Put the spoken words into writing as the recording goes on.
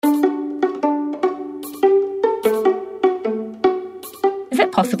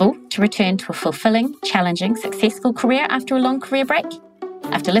it possible to return to a fulfilling, challenging, successful career after a long career break?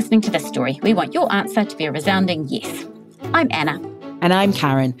 After listening to this story, we want your answer to be a resounding yes. I'm Anna. And I'm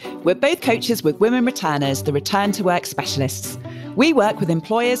Karen. We're both coaches with Women Returners, the Return to Work specialists. We work with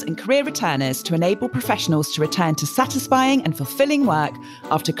employers and career returners to enable professionals to return to satisfying and fulfilling work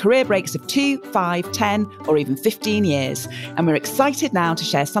after career breaks of 2, 5, 10, or even 15 years. And we're excited now to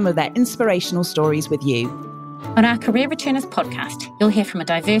share some of their inspirational stories with you. On our Career Returners podcast, you'll hear from a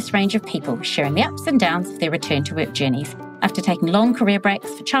diverse range of people sharing the ups and downs of their return to work journeys after taking long career breaks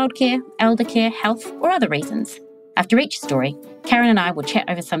for childcare, elder care, health, or other reasons. After each story, Karen and I will chat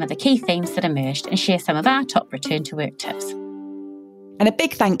over some of the key themes that emerged and share some of our top return to work tips. And a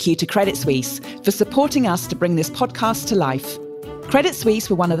big thank you to Credit Suisse for supporting us to bring this podcast to life. Credit Suisse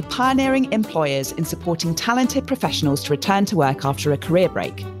were one of the pioneering employers in supporting talented professionals to return to work after a career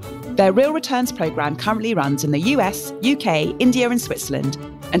break. Their Real Returns programme currently runs in the US, UK, India and Switzerland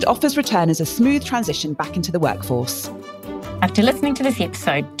and offers returners a smooth transition back into the workforce. After listening to this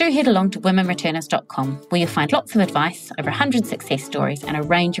episode, do head along to womenreturners.com where you'll find lots of advice, over 100 success stories and a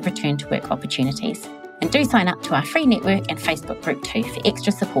range of return to work opportunities. And do sign up to our free network and Facebook group too for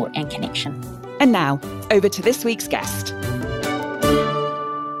extra support and connection. And now, over to this week's guest.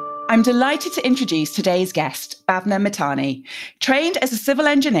 I'm delighted to introduce today's guest, Bhavna Mithani. Trained as a civil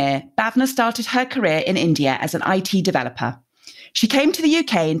engineer, Bhavna started her career in India as an IT developer. She came to the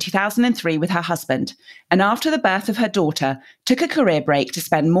UK in 2003 with her husband, and after the birth of her daughter, took a career break to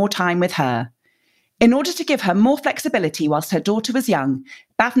spend more time with her. In order to give her more flexibility whilst her daughter was young,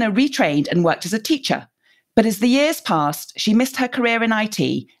 Bhavna retrained and worked as a teacher. But as the years passed, she missed her career in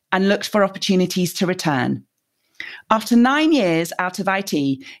IT and looked for opportunities to return. After 9 years out of IT,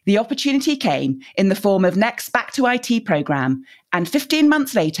 the opportunity came in the form of Next Back to IT programme, and 15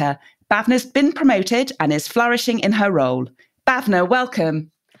 months later, Bhavna's been promoted and is flourishing in her role. Bhavna, welcome.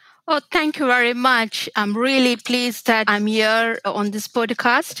 Oh, thank you very much. I'm really pleased that I'm here on this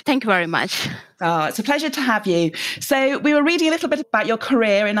podcast. Thank you very much. Oh, it's a pleasure to have you. So we were reading a little bit about your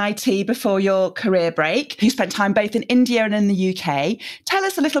career in IT before your career break. You spent time both in India and in the UK. Tell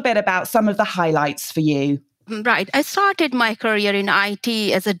us a little bit about some of the highlights for you. Right. I started my career in IT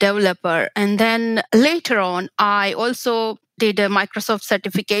as a developer. And then later on, I also did a Microsoft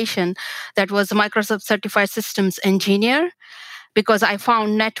certification that was a Microsoft Certified Systems Engineer, because I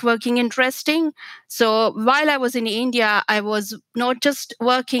found networking interesting. So while I was in India, I was not just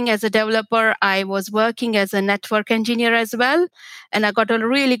working as a developer, I was working as a network engineer as well. And I got a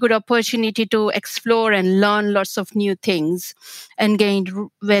really good opportunity to explore and learn lots of new things and gained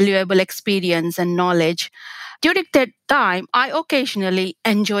valuable experience and knowledge. During that time, I occasionally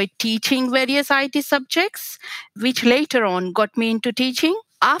enjoyed teaching various IT subjects, which later on got me into teaching.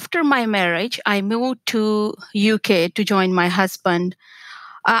 After my marriage, I moved to UK to join my husband.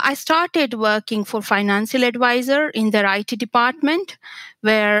 I started working for financial advisor in their IT department,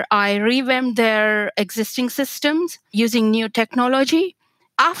 where I revamped their existing systems using new technology.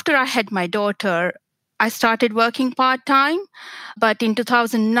 After I had my daughter, I started working part-time, but in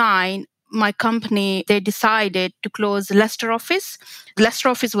 2009, my company, they decided to close Leicester office. Leicester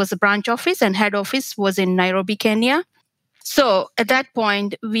office was a branch office and head office was in Nairobi, Kenya. So at that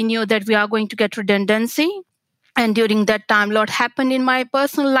point, we knew that we are going to get redundancy. And during that time, a lot happened in my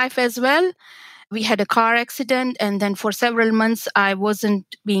personal life as well. We had a car accident, and then for several months, I wasn't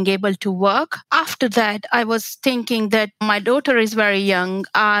being able to work. After that, I was thinking that my daughter is very young.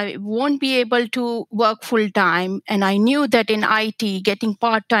 I won't be able to work full time. And I knew that in IT, getting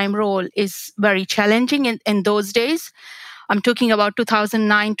part-time role is very challenging in those days. I'm talking about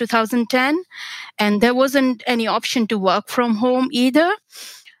 2009, 2010, and there wasn't any option to work from home either.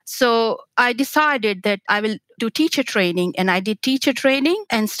 So I decided that I will do teacher training, and I did teacher training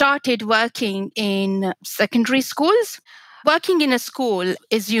and started working in secondary schools. Working in a school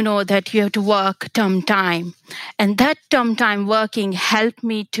is, that you have to work term time. And that term time working helped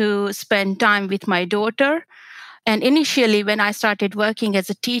me to spend time with my daughter. And initially, when I started working as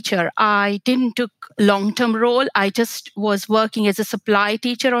a teacher, I didn't took long-term role. I just was working as a supply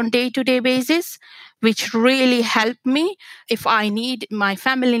teacher on day-to-day basis, which really helped me. If my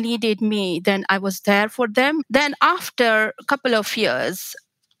family needed me, then I was there for them. Then after a couple of years,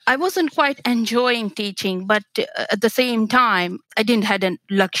 I wasn't quite enjoying teaching, but at the same time, I didn't have a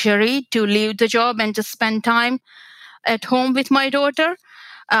luxury to leave the job and just spend time at home with my daughter.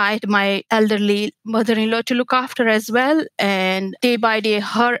 I had my elderly mother-in-law to look after as well. And day by day,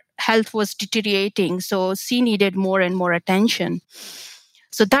 her health was deteriorating. So she needed more and more attention.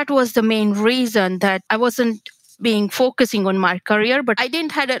 So that was the main reason that I wasn't being focusing on my career, but I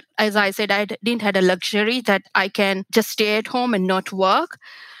didn't had a, as I said, I didn't had a luxury that I can just stay at home and not work.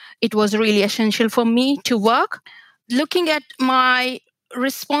 It was really essential for me to work. Looking at my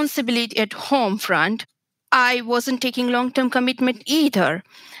responsibility at home front, I wasn't taking long-term commitment either.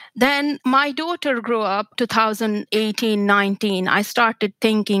 Then my daughter grew up 2018-19. I started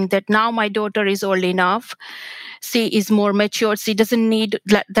thinking that now my daughter is old enough. She is more mature. She doesn't need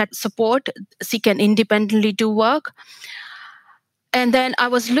that support. She can independently do work. And then I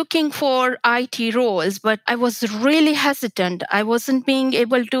was looking for IT roles, but I was really hesitant. I wasn't being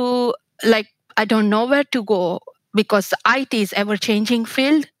able to, I don't know where to go because IT is ever-changing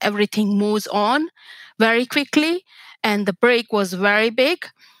field. Everything moves on very quickly, and the break was very big.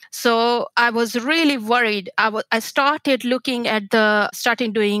 So I was really worried. I started looking at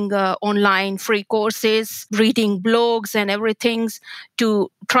starting doing online free courses, reading blogs and everything to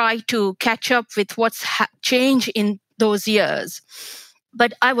try to catch up with what's changed in those years.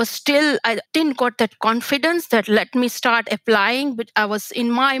 But I didn't got that confidence that let me start applying. But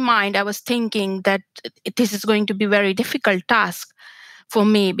in my mind, I was thinking that this is going to be a very difficult task for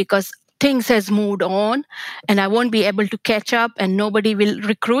me because things has moved on and I won't be able to catch up and nobody will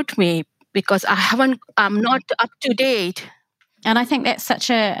recruit me because I'm not up to date. And I think that's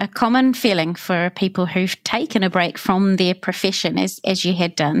such a common feeling for people who've taken a break from their profession as you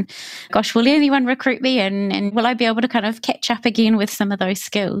had done. Gosh, will anyone recruit me and will I be able to kind of catch up again with some of those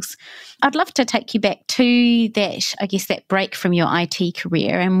skills? I'd love to take you back to that, I guess, that break from your IT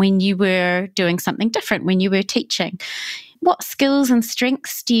career and when you were doing something different, when you were teaching. What skills and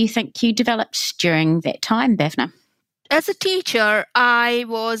strengths do you think you developed during that time, Bhavna? As a teacher, I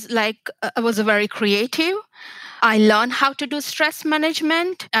was very creative. I learned how to do stress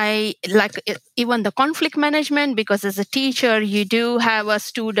management. I like even the conflict management because as a teacher, you do have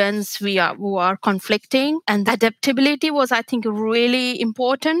students who are conflicting. And adaptability was, I think, really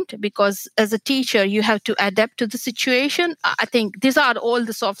important because as a teacher, you have to adapt to the situation. I think these are all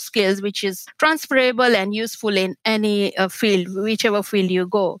the soft skills which is transferable and useful in any field, whichever field you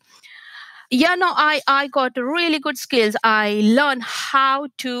go. I got really good skills. I learned how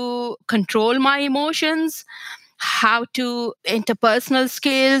to control my emotions, how to interpersonal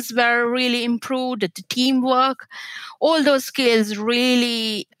skills were really improved, the teamwork, all those skills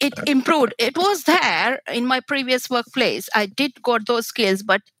really, it improved. It was there in my previous workplace. I did got those skills,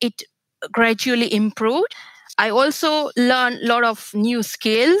 but it gradually improved. I also learned a lot of new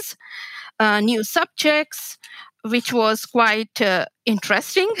skills, new subjects, which was quite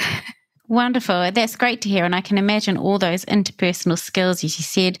interesting. Wonderful. That's great to hear. And I can imagine all those interpersonal skills, as you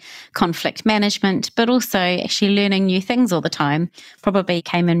said, conflict management, but also actually learning new things all the time probably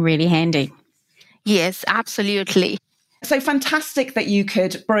came in really handy. Yes, absolutely. So fantastic that you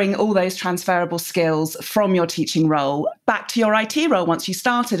could bring all those transferable skills from your teaching role back to your IT role once you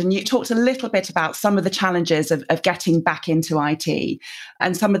started. And you talked a little bit about some of the challenges of getting back into IT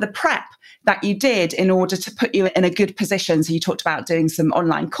and some of the prep that you did in order to put you in a good position. So you talked about doing some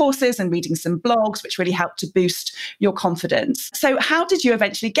online courses and reading some blogs, which really helped to boost your confidence. So how did you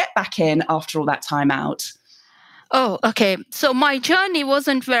eventually get back in after all that time out? Oh, okay. So my journey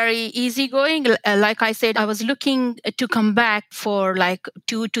wasn't very easygoing. Like I said, I was looking to come back for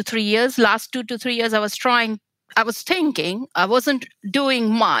 2 to 3 years. Last 2 to 3 years, I was thinking, I wasn't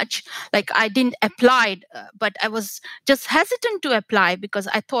doing much. I didn't apply, but I was just hesitant to apply because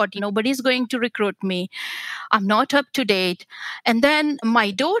I thought nobody's going to recruit me. I'm not up to date. And then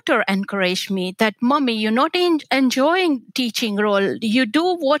my daughter encouraged me that, Mommy, you're not enjoying teaching role. You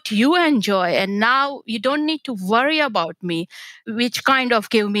do what you enjoy. And now you don't need to worry about me, which kind of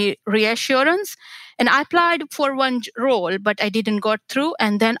gave me reassurance. And I applied for one role, but I didn't got through.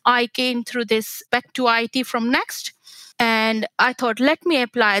 And then I came through this back to IT from Next. And I thought, let me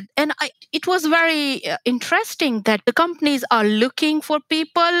apply. And it was very interesting that the companies are looking for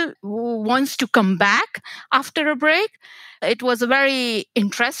people who wants to come back after a break. It was very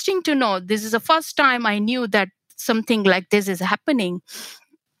interesting to know. This is the first time I knew that something like this is happening.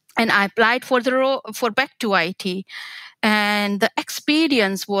 And I applied for the role for back to IT. And the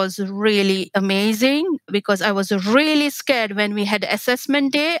experience was really amazing because I was really scared when we had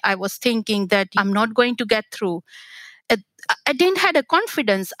assessment day. I was thinking that I'm not going to get through. I didn't have a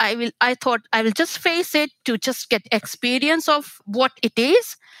confidence. I thought I will just face it to just get experience of what it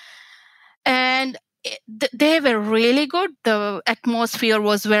is. And they were really good. The atmosphere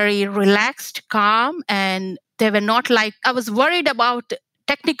was very relaxed, calm, and they were not I was worried about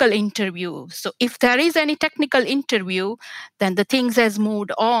technical interview. So if there is any technical interview, then the things has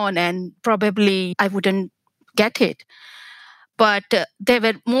moved on and probably I wouldn't get it. but they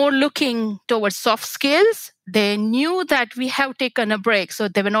were more looking towards soft skills. They knew that we have taken a break, so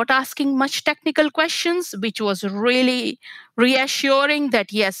they were not asking much technical questions, which was really reassuring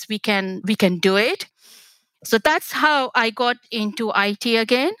that yes, we can do it. So that's how I got into IT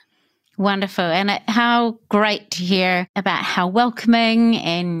again. Wonderful. And how great to hear about how welcoming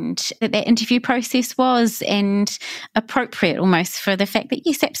and that interview process was, and appropriate almost for the fact that,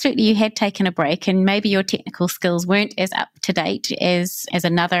 yes, absolutely, you had taken a break and maybe your technical skills weren't as up to date as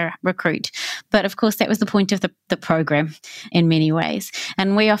another recruit. But of course, that was the point of the program in many ways.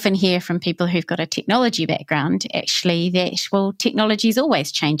 And we often hear from people who've got a technology background, actually, that, well, technology is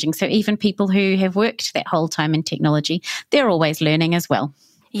always changing. So even people who have worked that whole time in technology, they're always learning as well.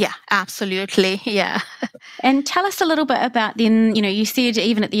 Yeah, absolutely. Yeah. And tell us a little bit about then, you said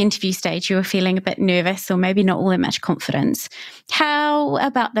even at the interview stage you were feeling a bit nervous or maybe not all that much confidence. How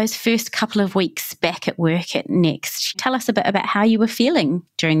about those first couple of weeks back at work at Next? Tell us a bit about how you were feeling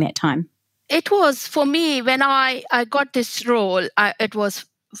during that time. It was, for me, when I got this role, it was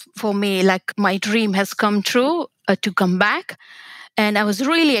for me like my dream has come true to come back. And I was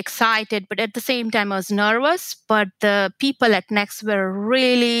really excited, but at the same time, I was nervous. But the people at Next were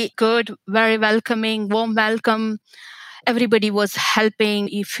really good, very welcoming, warm welcome. Everybody was helping.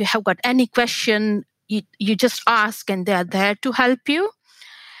 If you have got any question, you just ask and they're there to help you.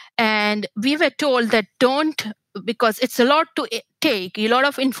 And we were told that because it's a lot to take, a lot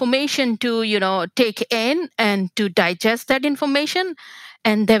of information to, take in and to digest that information.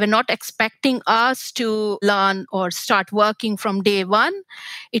 And they were not expecting us to learn or start working from day one.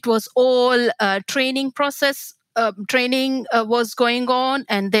 It was all a training process. Training was going on,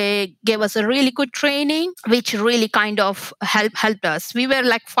 and they gave us a really good training, which really kind of helped us. We were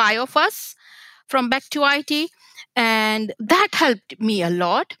like 5 of us from Back to IT. And that helped me a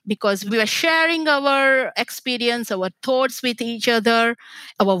lot because we were sharing our experience, our thoughts with each other,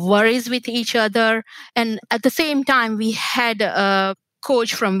 our worries with each other. And at the same time, we had a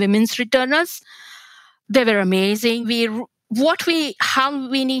coach from Women's Returners. They were amazing. How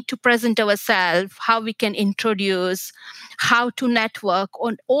we need to present ourselves, how we can introduce, how to network,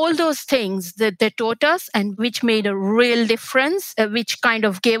 on all those things that they taught us, and which made a real difference, which kind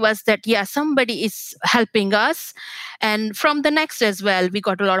of gave us that, yeah, somebody is helping us. And from the Next as well, we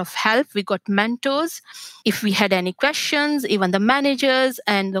got a lot of help. We got mentors. If we had any questions, even the managers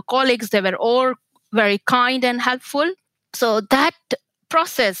and the colleagues, they were all very kind and helpful. So that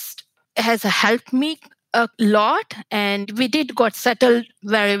process has helped me a lot, and we got settled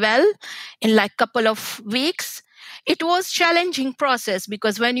very well in like couple of weeks. It was challenging process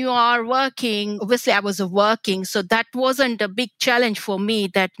because when you are working, obviously I was working, so that wasn't a big challenge for me,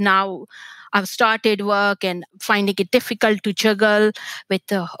 that now I've started work and finding it difficult to juggle with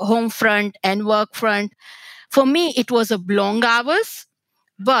the home front and work front. For me, it was a long hours.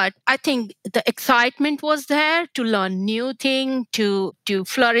 But I think the excitement was there to learn new things, to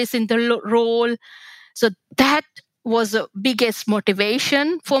flourish in the role. So that was the biggest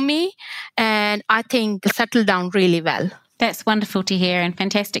motivation for me. And I think settled down really well. That's wonderful to hear, and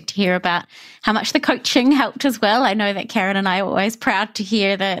fantastic to hear about how much the coaching helped as well. I know that Karen and I are always proud to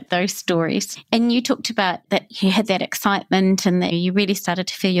hear those stories. And you talked about that you had that excitement and that you really started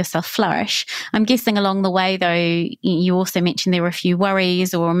to feel yourself flourish. I'm guessing along the way, though, you also mentioned there were a few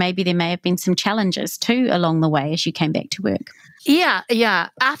worries, or maybe there may have been some challenges too along the way as you came back to work. Yeah,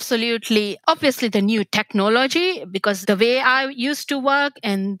 absolutely. Obviously, the new technology, because the way I used to work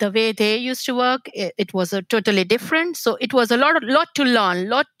and the way they used to work, it was totally different. So it was a lot to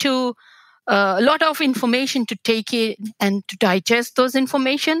learn, a lot of information to take in and to digest those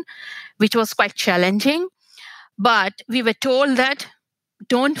information, which was quite challenging. But we were told that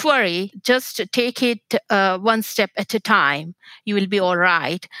don't worry, just take it one step at a time. You will be all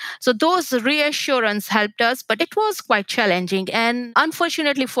right. So those reassurance helped us, but it was quite challenging. And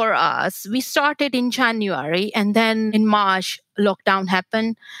unfortunately for us, we started in January, and then in March, lockdown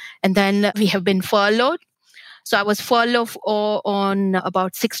happened, and then we have been furloughed. So I was furloughed on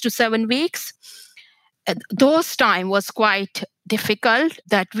about 6 to 7 weeks. Those time was quite difficult,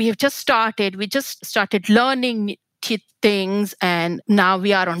 that we just started learning things, and now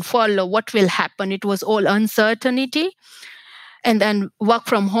we are on furlough. What will happen? It was all uncertainty. And then work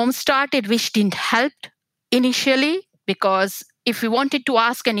from home started, which didn't help initially, because if we wanted to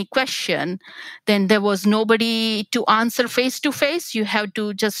ask any question, then there was nobody to answer face to face. You have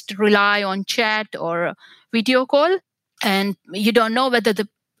to just rely on chat or video call, and you don't know whether the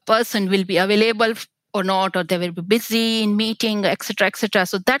person will be available or not, or they will be busy in meeting, etc., etc.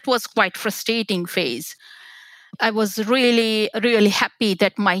 So that was quite frustrating phase. I was really, really happy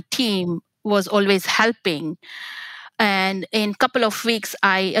that my team was always helping. And in a couple of weeks,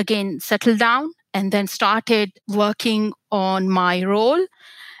 I again settled down and then started working on my role.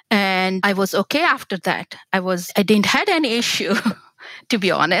 And I was okay after that. I didn't had any issue, to be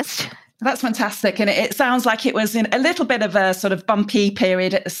honest. That's fantastic. And it sounds like it was in a little bit of a sort of bumpy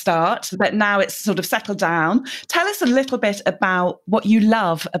period at the start, but now it's sort of settled down. Tell us a little bit about what you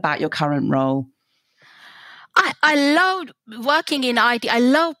love about your current role. I love working in IT. I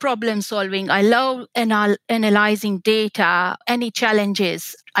love problem solving. I love analyzing data, any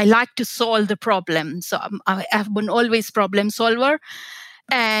challenges. I like to solve the problem. So I have been always problem solver.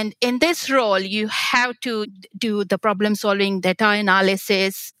 And in this role, you have to do the problem solving, data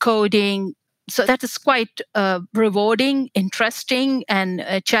analysis, coding. So that is quite rewarding, interesting, and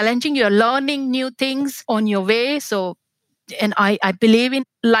challenging. You're learning new things on your way. And I believe in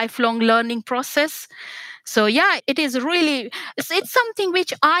lifelong learning process. So yeah, it is really, it's something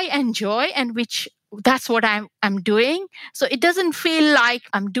which I enjoy and which that's what I'm doing. So it doesn't feel like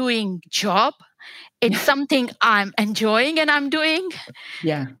I'm doing job. It's something I'm enjoying and I'm doing.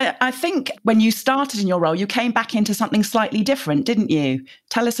 Yeah. I think when you started in your role, you came back into something slightly different, didn't you?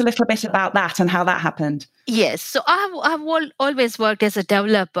 Tell us a little bit about that and how that happened. Yes. So I've always worked as a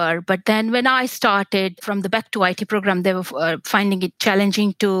developer, but then when I started from the Back to IT program, they were finding it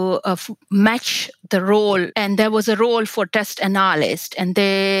challenging to match the role. And there was a role for test analyst. And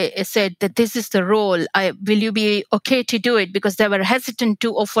they said that this is the role. Will you be okay to do it? Because they were hesitant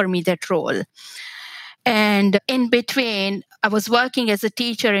to offer me that role. And in between, I was working as a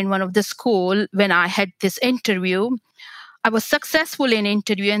teacher in one of the school when I had this interview. I was successful in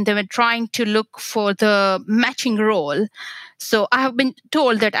interview and they were trying to look for the matching role. So I have been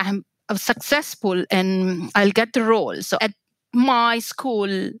told that I'm successful and I'll get the role. So at my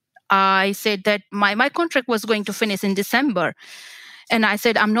school, I said that my contract was going to finish in December. And I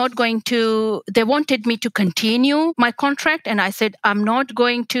said, they wanted me to continue my contract. And I said, I'm not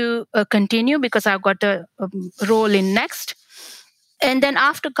going to continue because I've got a role in next. And then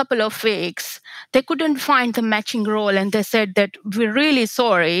after a couple of weeks, they couldn't find the matching role. And they said that we're really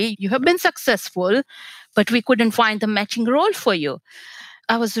sorry. You have been successful, but we couldn't find the matching role for you.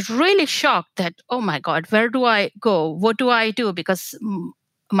 I was really shocked that, oh my God, where do I go? What do I do? Because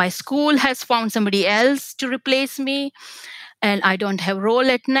my school has found somebody else to replace me. And I don't have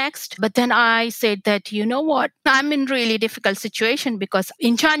role at Next. But then I said that, you know what, I'm in really difficult situation because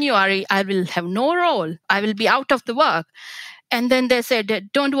in January, I will have no role. I will be out of the work. And then they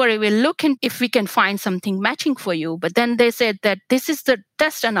said, don't worry, we'll look if we can find something matching for you. But then they said that this is the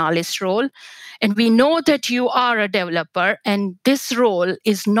test analyst role. And we know that you are a developer and this role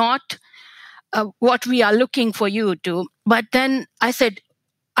is not what we are looking for you to. But then I said,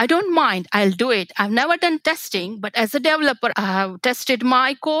 I don't mind. I'll do it. I've never done testing, but as a developer, I have tested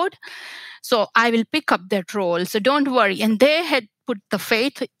my code. So I will pick up that role. So don't worry. And they had put the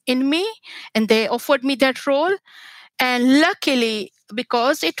faith in me and they offered me that role. And luckily,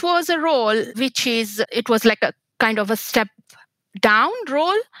 because it was a role it was like a kind of a step down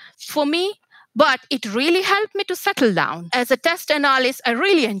role for me, but it really helped me to settle down. As a test analyst, I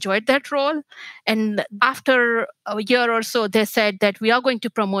really enjoyed that role. And after a year or so, they said that we are going to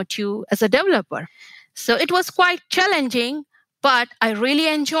promote you as a developer. So it was quite challenging, but I really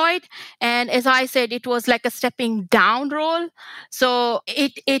enjoyed. And as I said, it was like a stepping down role. So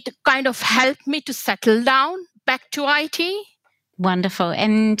it kind of helped me to settle down back to IT. Wonderful.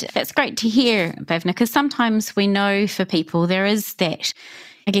 And that's great to hear, Bhavna, because sometimes we know for people there is that,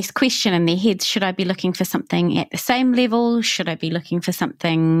 I guess, question in their heads. Should I be looking for something at the same level? Should I be looking for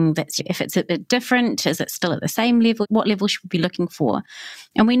something if it's a bit different, is it still at the same level? What level should we be looking for?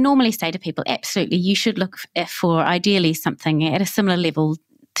 And we normally say to people, absolutely, you should look for ideally something at a similar level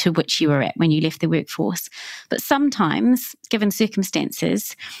to which you were at when you left the workforce. But sometimes, given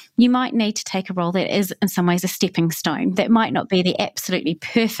circumstances, you might need to take a role that is in some ways a stepping stone. That might not be the absolutely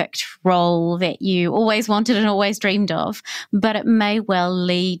perfect role that you always wanted and always dreamed of, but it may well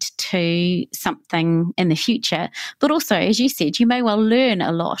lead to something in the future. But also, as you said, you may well learn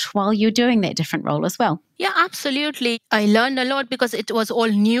a lot while you're doing that different role as well. Yeah, absolutely. I learned a lot because it was all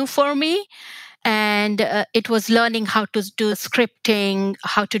new for me. And it was learning how to do scripting,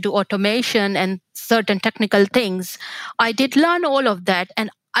 how to do automation and certain technical things. I did learn all of that. And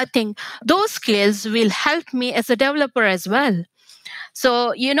I think those skills will help me as a developer as well.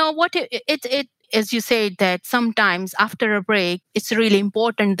 So, you know what, it as you said, that sometimes after a break, it's really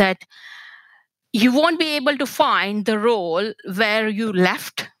important that you won't be able to find the role where you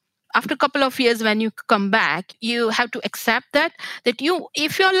left. After a couple of years, when you come back, you have to accept that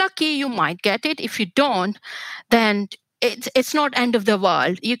if you're lucky, you might get it. If you don't, then it's not end of the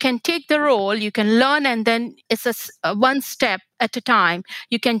world. You can take the role, you can learn, and then it's a one step at a time.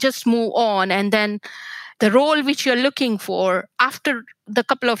 You can just move on, and then the role which you're looking for after the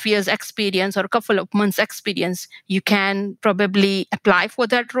couple of years experience or a couple of months experience, you can probably apply for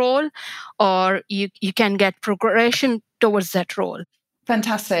that role, or you can get progression towards that role.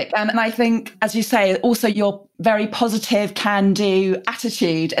 Fantastic. And I think, as you say, also your very positive can-do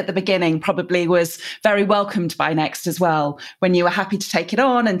attitude at the beginning probably was very welcomed by Next as well, when you were happy to take it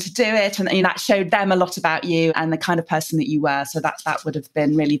on and to do it. And that showed them a lot about you and the kind of person that you were. So that would have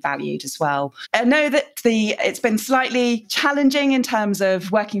been really valued as well. I know that it's been slightly challenging in terms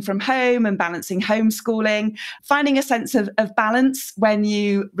of working from home and balancing homeschooling. Finding a sense of balance when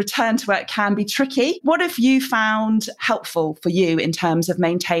you return to work can be tricky. What have you found helpful for you in terms of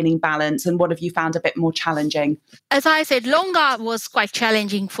maintaining balance, and what have you found a bit more challenging? As I said, longer was quite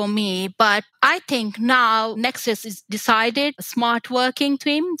challenging for me, but I think now Nexus is decided a smart working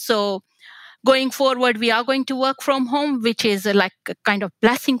theme. So going forward, we are going to work from home, which is like a kind of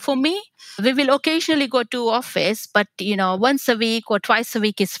blessing for me. We will occasionally go to office, but once a week or twice a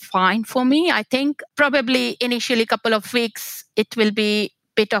week is fine for me. I think probably initially a couple of weeks, it will be a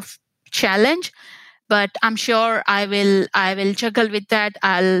bit of challenge. But I'm sure I will juggle with that.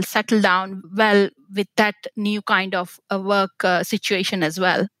 I'll settle down well with that new kind of work situation as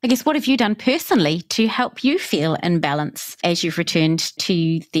well. I guess, what have you done personally to help you feel in balance as you've returned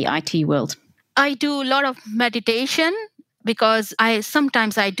to the IT world? I do a lot of meditation because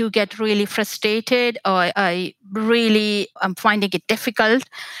sometimes I do get really frustrated, or I'm finding it difficult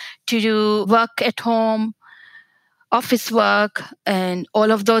to do work at home, office work, and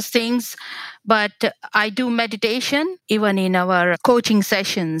all of those things. But I do meditation. Even in our coaching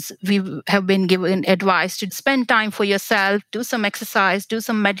sessions, we have been given advice to spend time for yourself, do some exercise, do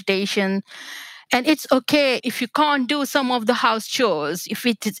some meditation. And it's okay if you can't do some of the house chores, if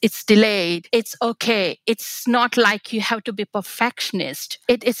it's delayed, it's okay. It's not like you have to be perfectionist.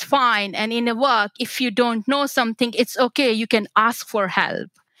 It's fine. And in a work, if you don't know something, it's okay. You can ask for help.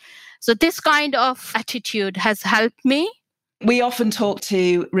 So this kind of attitude has helped me. We often talk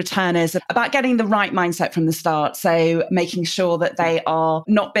to returners about getting the right mindset from the start. So making sure that they are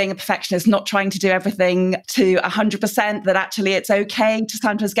not being a perfectionist, not trying to do everything to 100%, that actually it's okay to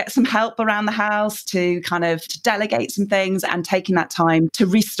sometimes get some help around the house, to kind of to delegate some things, and taking that time to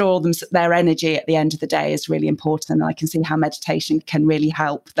restore their energy at the end of the day is really important. And I can see how meditation can really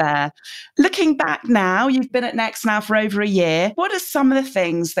help there. Looking back now, you've been at Next now for over a year. What are some of the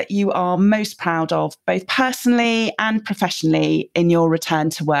things that you are most proud of, both personally and professionally, in your return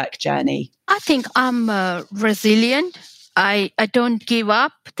to work journey? I think I'm resilient. I don't give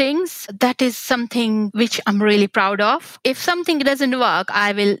up things. That is something which I'm really proud of. If something doesn't work,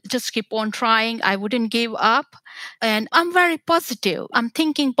 I will just keep on trying. I wouldn't give up. And I'm very positive. I'm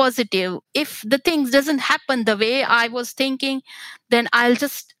thinking positive. If the things doesn't happen the way I was thinking, then I'll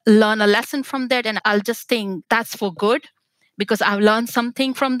just learn a lesson from that, and I'll just think that's for good because I've learned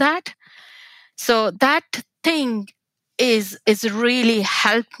something from that. So that thing is really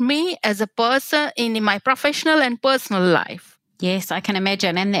helped me as a person in my professional and personal life. Yes, I can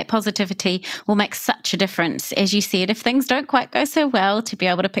imagine. And that positivity will make such a difference, as you said, if things don't quite go so well, to be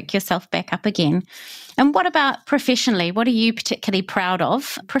able to pick yourself back up again. And what about professionally? What are you particularly proud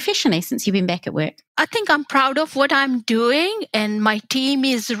of professionally since you've been back at work? I think I'm proud of what I'm doing, and my team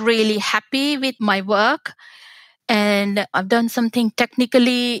is really happy with my work. And I've done something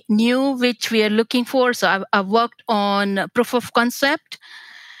technically new, which we are looking for. So I've worked on proof of concept,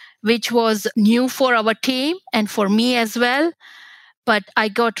 which was new for our team and for me as well. But I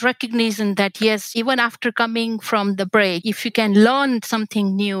got recognition that, yes, even after coming from the break, if you can learn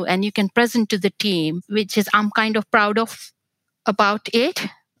something new and you can present to the team, which is I'm kind of proud of about it.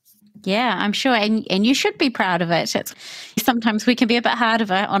 Yeah, I'm sure. And you should be proud of it. Sometimes we can be a bit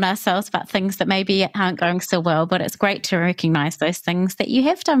harder on ourselves about things that maybe aren't going so well, but it's great to recognize those things that you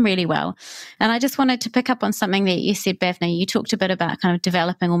have done really well. And I just wanted to pick up on something that you said, Bhavna. You talked a bit about kind of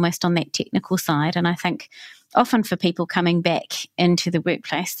developing almost on that technical side. And I think often for people coming back into the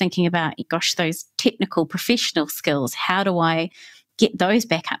workplace, thinking about, gosh, those technical professional skills, how do I get those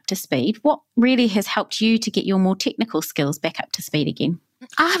back up to speed? What really has helped you to get your more technical skills back up to speed again?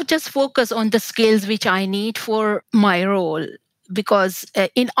 I have just focused on the skills which I need for my role, because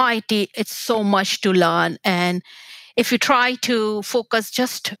in IT, it's so much to learn. And if you try to focus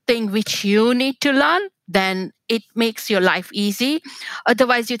just things which you need to learn, then it makes your life easy.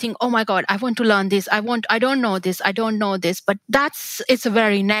 Otherwise, you think, oh my God, I want to learn this. I don't know this. But it's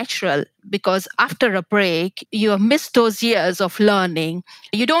very natural, because after a break, you have missed those years of learning.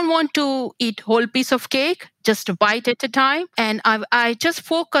 You don't want to eat whole piece of cake, just a bite at a time. And I just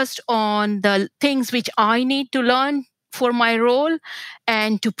focused on the things which I need to learn for my role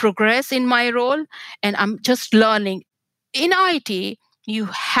and to progress in my role. And I'm just learning. In IT, you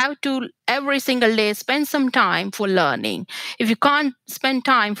have to every single day spend some time for learning. If you can't spend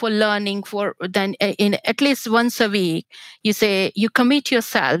time for learning then in at least once a week, you commit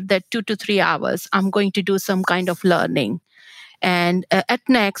yourself that 2 to 3 hours, I'm going to do some kind of learning. And at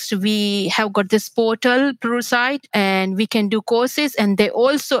Next, we have got this portal, Prusite, and we can do courses. And they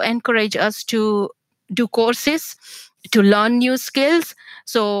also encourage us to do courses to learn new skills.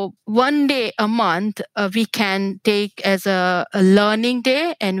 So one day a month, we can take as a learning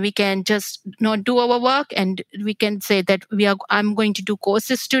day, and we can just not do our work, and we can say that I'm going to do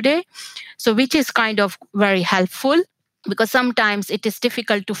courses today. So which is kind of very helpful, because sometimes it is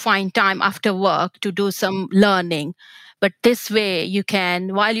difficult to find time after work to do some learning. But this way,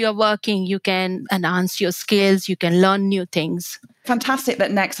 while you're working, you can enhance your skills, you can learn new things. Fantastic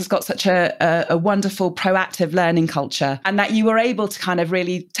that Next has got such a wonderful proactive learning culture, and that you were able to kind of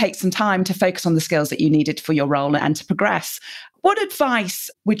really take some time to focus on the skills that you needed for your role and to progress. What advice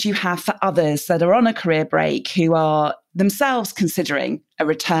would you have for others that are on a career break who are themselves considering a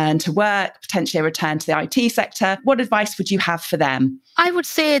return to work, potentially a return to the IT sector? What advice would you have for them? I would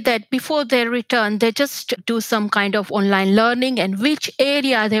say that before they return, they just do some kind of online learning and which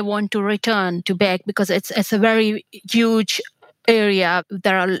area they want to return to back, because it's a very huge area.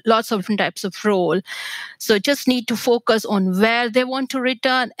 There are lots of different types of role. So just need to focus on where they want to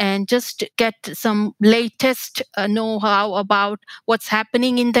return and just get some latest know-how about what's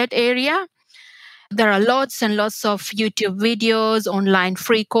happening in that area. There are lots and lots of YouTube videos, online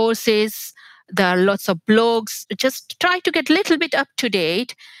free courses. There are lots of blogs. Just try to get a little bit up to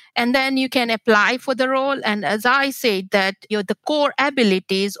date, and then you can apply for the role. And as I said, that the core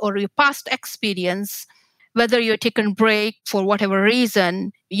abilities or your past experience, whether you're taken break for whatever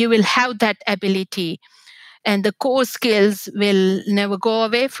reason, you will have that ability. And the core skills will never go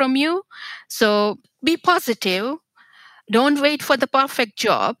away from you. So be positive. Don't wait for the perfect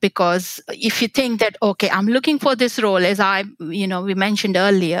job, because if you think that, okay, I'm looking for this role, as we mentioned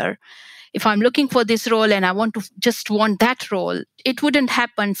earlier, if I'm looking for this role and I want that role, it wouldn't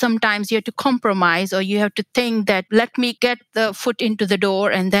happen. Sometimes you have to compromise, or you have to think that let me get the foot into the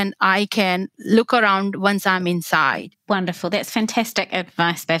door and then I can look around once I'm inside. Wonderful. That's fantastic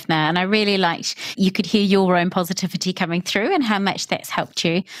advice, Bhavna. And I really liked you could hear your own positivity coming through and how much that's helped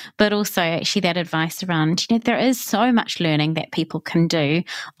you. But also actually that advice around, there is so much learning that people can do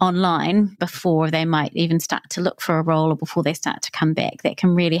online before they might even start to look for a role or before they start to come back that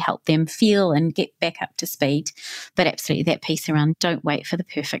can really help them feel and get back up to speed. But absolutely that piece around don't wait for the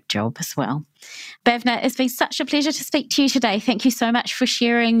perfect job as well. Bhavna, it's been such a pleasure to speak to you today. Thank you so much for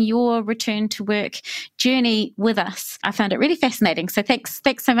sharing your return to work journey with us. I found it really fascinating. So thanks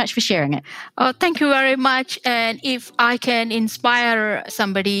so much for sharing it. Oh, thank you very much. And if I can inspire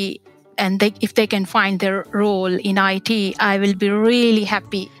somebody and if they can find their role in IT, I will be really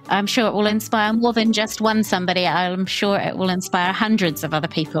happy. I'm sure it will inspire more than just one somebody. I'm sure it will inspire hundreds of other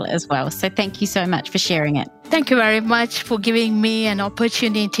people as well. So thank you so much for sharing it. Thank you very much for giving me an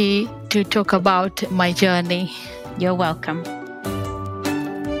opportunity to talk about my journey. You're welcome.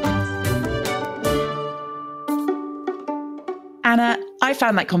 Anna, I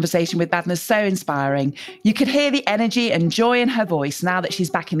found that conversation with Bhavna so inspiring. You could hear the energy and joy in her voice now that she's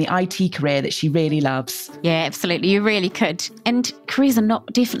back in the IT career that she really loves. Yeah, absolutely. You really could. And careers are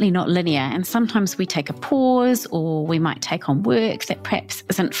definitely not linear. And sometimes we take a pause, or we might take on work that perhaps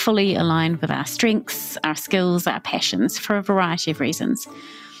isn't fully aligned with our strengths, our skills, our passions for a variety of reasons.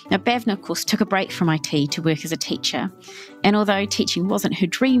 Now, Bhavna, of course, took a break from IT to work as a teacher. And although teaching wasn't her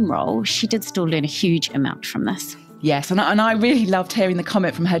dream role, she did still learn a huge amount from this. Yes, and I really loved hearing the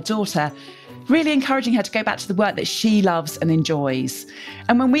comment from her daughter, really encouraging her to go back to the work that she loves and enjoys.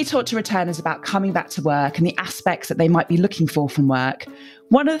 And when we talk to returners about coming back to work and the aspects that they might be looking for from work,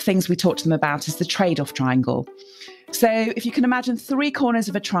 one of the things we talk to them about is the trade-off triangle. So if you can imagine 3 corners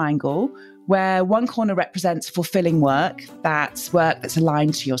of a triangle, where one corner represents fulfilling work that's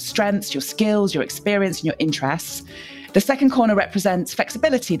aligned to your strengths, your skills, your experience, and your interests. The second corner represents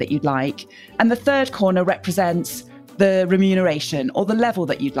flexibility that you'd like. And the third corner represents the remuneration or the level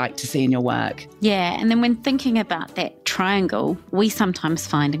that you'd like to see in your work. Yeah, and then when thinking about that triangle, we sometimes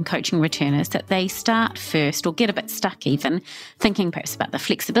find in coaching returners that they start first or get a bit stuck even, thinking perhaps about the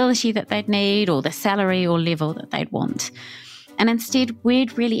flexibility that they'd need or the salary or level that they'd want. And instead,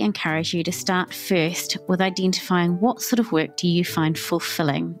 we'd really encourage you to start first with identifying what sort of work do you find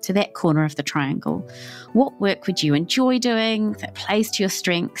fulfilling to that corner of the triangle. What work would you enjoy doing that plays to your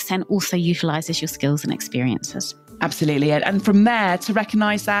strengths and also utilises your skills and experiences? Absolutely. And from there to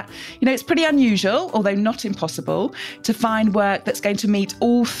recognise that, it's pretty unusual, although not impossible, to find work that's going to meet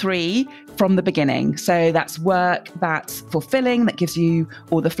all three from the beginning. So that's work that's fulfilling, that gives you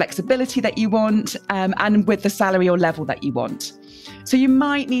all the flexibility that you want, and with the salary or level that you want. So you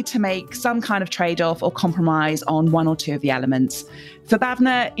might need to make some kind of trade-off or compromise on one or two of the elements. For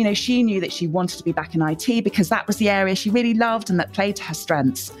Bhavna, she knew that she wanted to be back in IT because that was the area she really loved and that played to her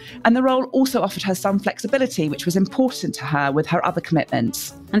strengths. And the role also offered her some flexibility, which was important to her with her other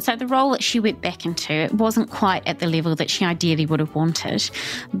commitments. And so the role that she went back into, it wasn't quite at the level that she ideally would have wanted.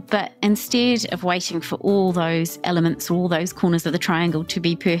 But instead of waiting for all those elements, all those corners of the triangle to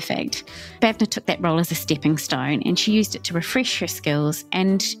be perfect, Bhavna took that role as a stepping stone and she used it to refresh her skills.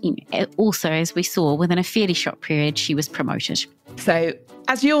 And also, as we saw, within a fairly short period, she was promoted. So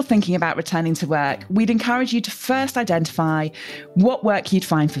as you're thinking about returning to work, we'd encourage you to first identify what work you'd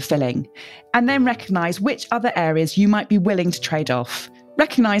find fulfilling and then recognise which other areas you might be willing to trade off,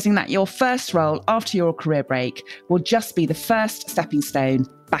 recognising that your first role after your career break will just be the first stepping stone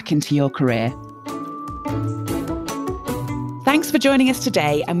back into your career. Thanks for joining us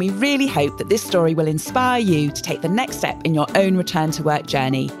today, and we really hope that this story will inspire you to take the next step in your own return to work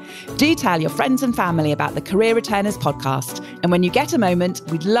journey. Do tell your friends and family about the Career Returners podcast, and when you get a moment,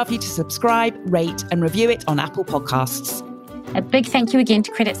 we'd love you to subscribe, rate and review it on Apple Podcasts. A big thank you again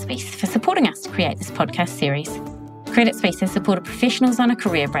to Credit Suisse for supporting us to create this podcast series. Credit Suisse has supported professionals on a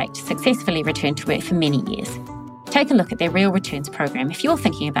career break to successfully return to work for many years. Take a look at their Real Returns program if you're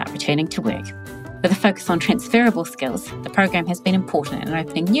thinking about returning to work. With a focus on transferable skills, the program has been important in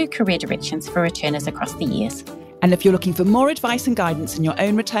opening new career directions for returners across the years. And if you're looking for more advice and guidance in your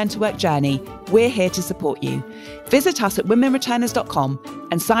own return to work journey, we're here to support you. Visit us at womenreturners.com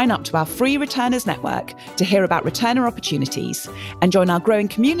and sign up to our free Returners Network to hear about returner opportunities and join our growing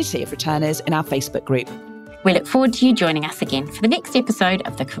community of returners in our Facebook group. We look forward to you joining us again for the next episode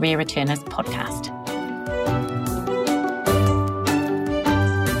of the Career Returners podcast.